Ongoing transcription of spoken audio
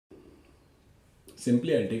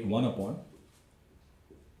simply I'll take 1 upon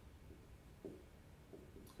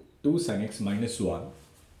 2 sin x minus 1,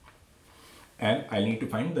 and I need to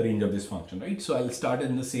find the range of this function, right? So I'll start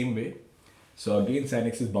in the same way. So again, sin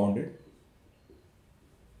x is bounded.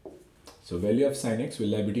 So value of sin x will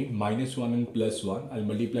lie between minus 1 and plus 1. I'll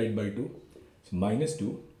multiply it by 2. So minus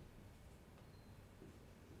 2.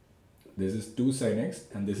 This is 2 sin x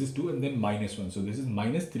and this is 2 and then minus 1. So this is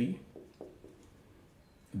minus 3.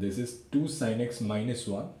 This is 2 sin x minus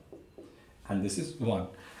 1 and this is 1.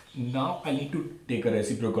 Now I need to take a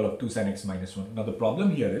reciprocal of 2 sin x minus 1. Now the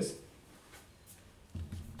problem here is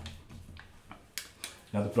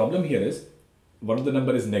one of the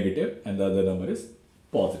number is negative and the other number is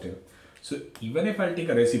positive. So even if I take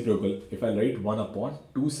a reciprocal, if I write 1 upon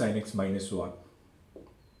 2 sin x minus 1,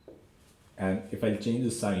 and if I change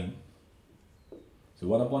the sign, so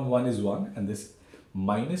 1 upon 1 is 1 and this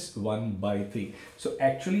minus 1 by 3. So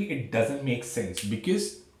actually it doesn't make sense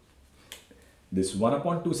because this 1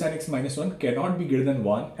 upon 2 sin x minus 1 cannot be greater than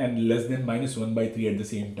 1 and less than minus 1 by 3 at the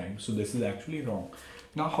same time. So this is actually wrong.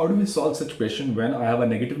 Now, how do we solve such question when I have a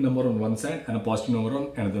negative number on one side and a positive number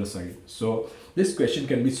on another side? So this question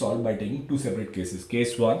can be solved by taking two separate cases.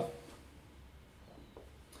 Case 1,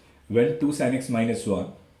 when 2 sin x minus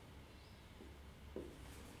 1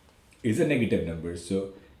 is a negative number. So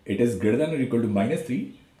it is greater than or equal to minus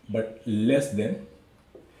 3 but less than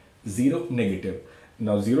 0 negative.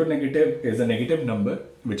 Now 0 negative is a negative number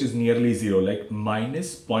which is nearly 0, like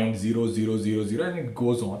minus 0.0000, and it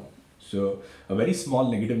goes on. So a very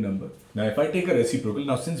small negative number. Now if I take a reciprocal,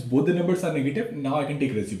 now since both the numbers are negative, now I can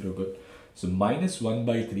take reciprocal. So minus 1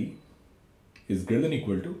 by 3 is greater than or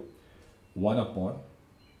equal to 1 upon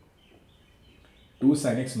 2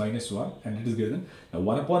 sin x minus 1, and it is greater than, now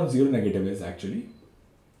 1 upon 0 negative is actually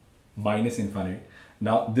minus infinite.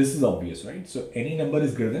 Now this is obvious, right? So any number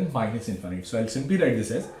is greater than minus infinite. So I'll simply write this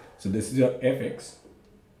as, so this is your fx.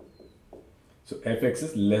 So fx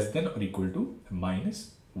is less than or equal to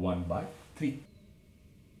minus 1 by 3.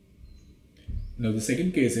 Now the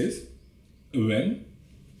second case is when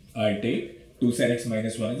I take 2 sin x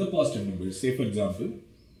minus 1 as a positive number. Say for example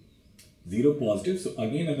 0 positive, so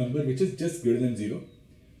again a number which is just greater than 0.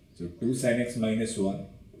 So 2 sin x minus 1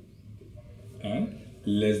 and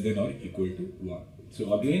less than or equal to 1.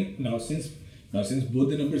 So again, now since both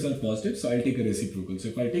the numbers are positive, so I'll take a reciprocal. So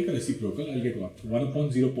if I take a reciprocal, I'll get what? 1 upon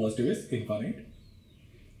 0 positive is infinite.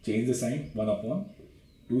 Change the sign, 1 upon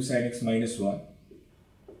 2 sin x minus 1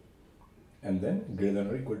 and then greater than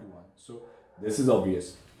or equal to 1. So this is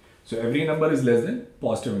obvious. So every number is less than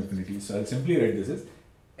positive infinity. So I'll simply write this as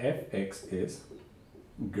fx is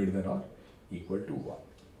greater than or equal to 1.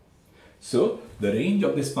 So the range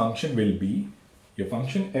of this function will be, your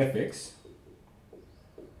function fx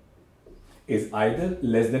is either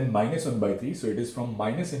less than minus 1 by 3. So it is from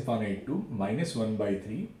minus infinite to minus 1 by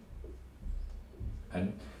 3,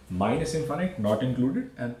 and minus infinite not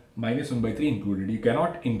included and minus 1 by 3 included. You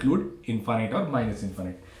cannot include infinite or minus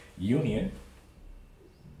infinite. Union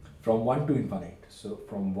from 1 to infinite. So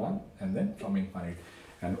from 1 and then from infinite.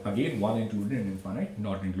 And again 1 included and infinite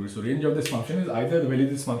not included. So range of this function is either the value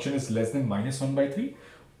of this function is less than minus 1 by 3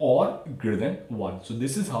 or greater than 1. So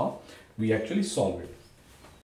this is how we actually solve it.